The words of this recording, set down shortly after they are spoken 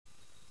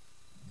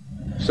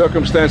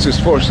Circumstances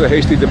forced a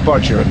hasty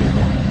departure,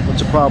 amigo.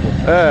 What's the problem?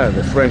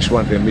 The French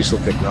want their missile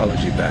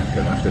technology back,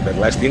 and after that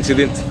last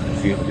incident, I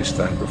feel it is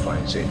time to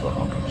find safer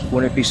harbors.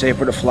 Wouldn't it be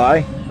safer to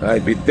fly?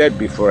 I'd be dead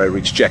before I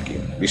reach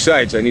check-in.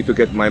 Besides, I need to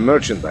get my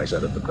merchandise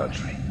out of the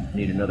country.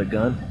 Need another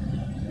gun?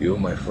 You,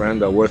 my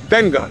friend, are worth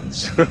 10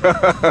 guns.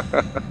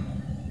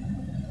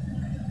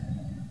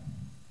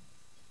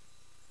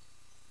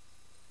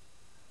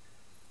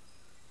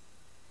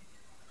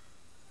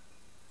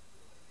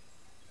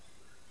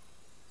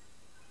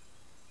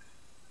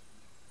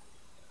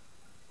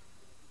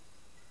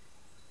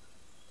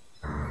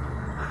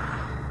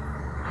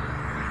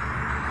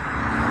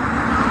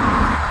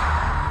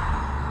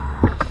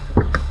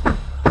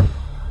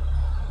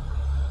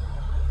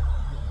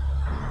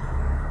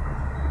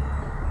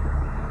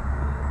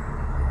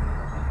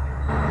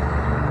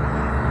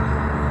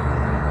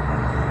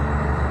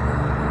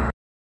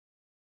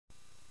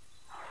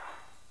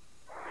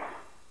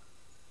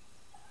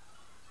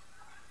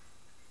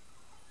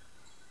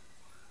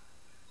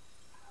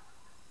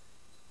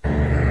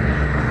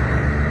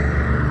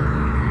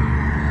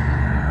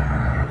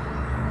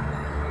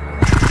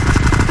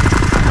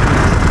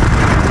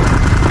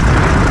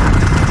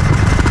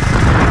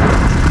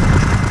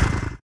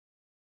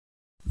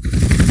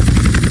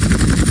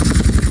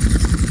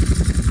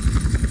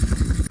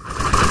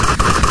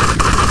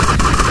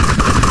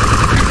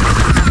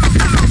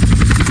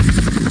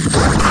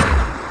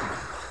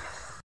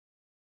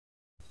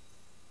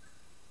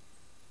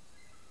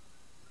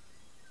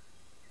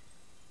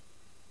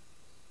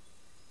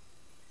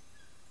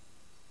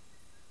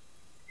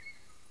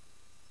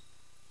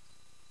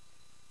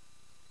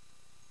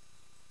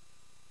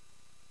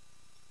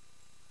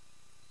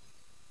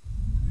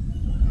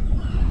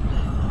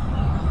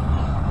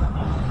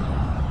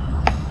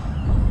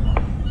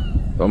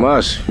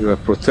 Tomas, you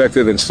have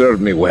protected and served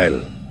me well.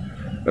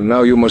 And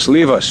now you must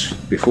leave us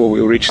before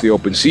we reach the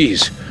open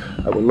seas.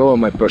 I will lower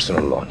my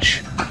personal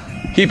launch.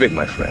 Keep it,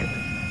 my friend,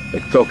 a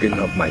token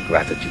of my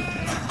gratitude.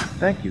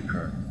 Thank you,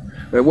 Colonel.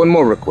 One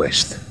more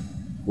request.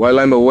 While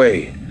I'm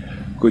away,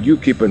 could you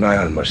keep an eye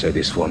on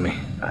Mercedes for me?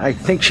 I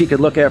think she could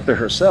look after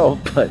herself,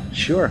 but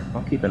sure,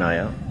 I'll keep an eye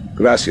out.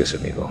 Gracias,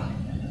 amigo.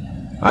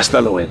 Hasta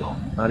luego.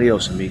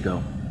 Adios,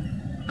 amigo.